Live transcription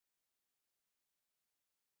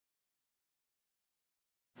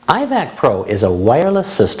iVac Pro is a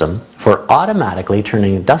wireless system for automatically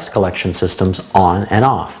turning dust collection systems on and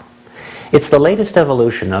off. It's the latest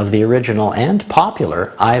evolution of the original and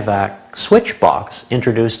popular iVac switch box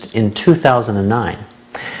introduced in 2009.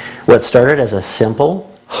 What started as a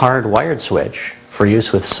simple, hard-wired switch for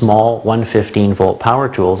use with small 115 volt power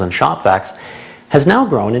tools and shop vacs has now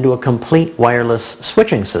grown into a complete wireless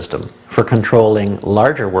switching system for controlling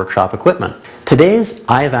larger workshop equipment. Today's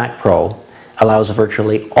iVac Pro allows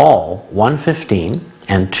virtually all 115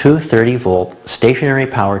 and 230 volt stationary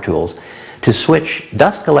power tools to switch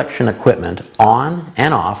dust collection equipment on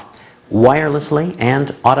and off wirelessly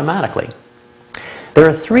and automatically. There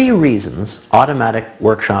are three reasons automatic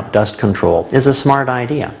workshop dust control is a smart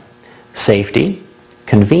idea: safety,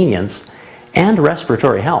 convenience, and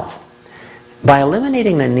respiratory health. By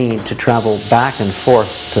eliminating the need to travel back and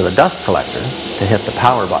forth to the dust collector to hit the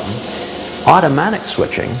power button, automatic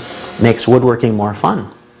switching makes woodworking more fun.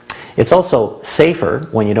 It's also safer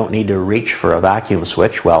when you don't need to reach for a vacuum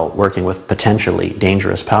switch while working with potentially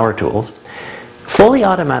dangerous power tools. Fully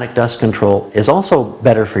automatic dust control is also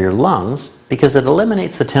better for your lungs because it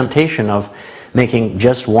eliminates the temptation of making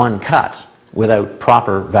just one cut without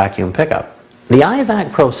proper vacuum pickup. The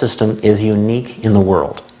iVac Pro system is unique in the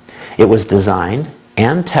world. It was designed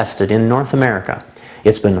and tested in North America.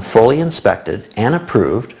 It's been fully inspected and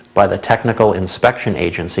approved by the Technical Inspection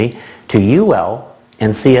Agency to UL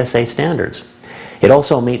and CSA standards. It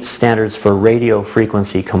also meets standards for radio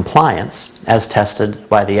frequency compliance as tested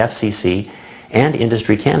by the FCC and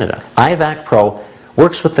Industry Canada. iVac Pro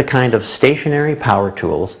works with the kind of stationary power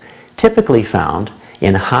tools typically found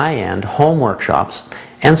in high-end home workshops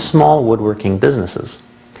and small woodworking businesses.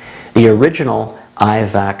 The original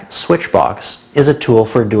iVac switch box is a tool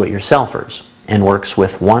for do-it-yourselfers and works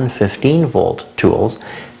with 115 volt tools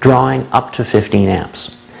drawing up to 15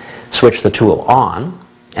 amps. Switch the tool on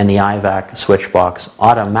and the iVac switch box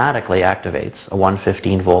automatically activates a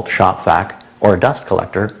 115 volt shop vac or dust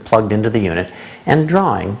collector plugged into the unit and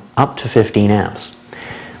drawing up to 15 amps.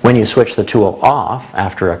 When you switch the tool off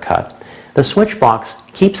after a cut, the switch box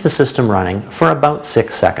keeps the system running for about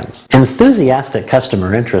 6 seconds. Enthusiastic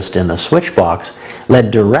customer interest in the switch box led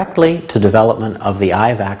directly to development of the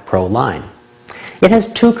iVac Pro line. It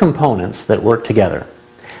has two components that work together: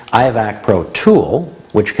 iVac Pro Tool,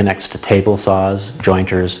 which connects to table saws,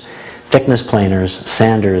 jointers, thickness planers,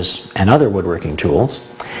 sanders, and other woodworking tools,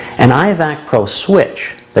 and iVac Pro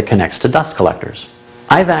Switch that connects to dust collectors.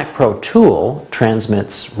 iVac Pro Tool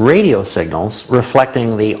transmits radio signals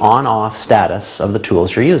reflecting the on-off status of the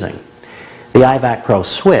tools you're using. The iVac Pro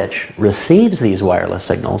Switch receives these wireless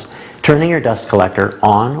signals, turning your dust collector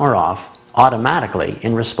on or off automatically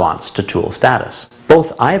in response to tool status.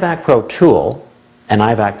 Both iVac Pro Tool and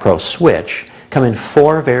iVac Pro Switch come in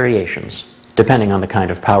 4 variations, depending on the kind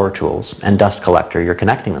of power tools and dust collector you're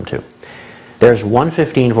connecting them to. There's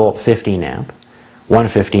 115 volt 15 amp,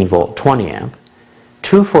 115 volt 20 amp,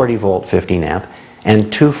 240 volt 15 amp,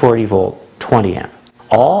 and 240 volt 20 amp.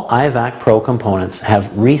 All iVac Pro components have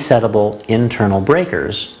resettable internal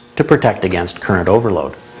breakers to protect against current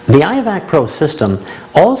overload. The iVac Pro system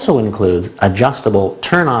also includes adjustable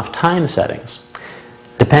turn-off time settings.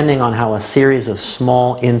 Depending on how a series of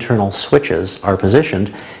small internal switches are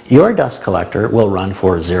positioned, your dust collector will run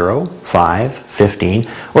for 0, 5, 15,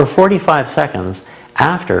 or 45 seconds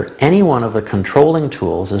after any one of the controlling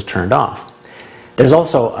tools is turned off. There's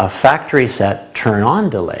also a factory set turn-on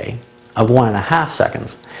delay of 1.5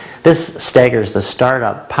 seconds. This staggers the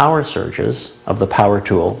startup power surges of the power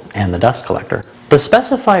tool and the dust collector. The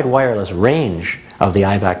specified wireless range of the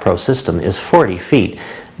iVac Pro system is 40 feet,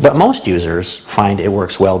 but most users find it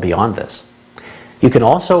works well beyond this. You can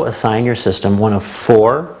also assign your system one of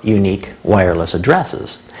 4 unique wireless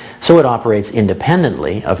addresses, so it operates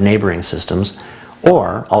independently of neighboring systems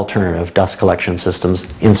or alternative dust collection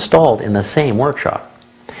systems installed in the same workshop.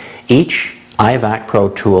 Each iVac Pro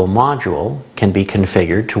tool module can be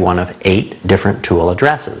configured to one of 8 different tool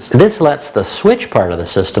addresses. This lets the switch part of the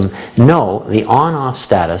system know the on-off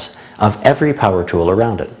status of every power tool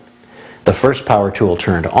around it. The first power tool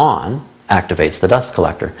turned on activates the dust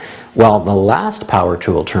collector, while the last power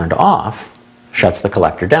tool turned off shuts the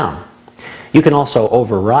collector down. You can also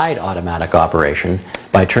override automatic operation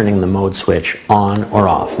by turning the mode switch on or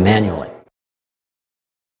off manually.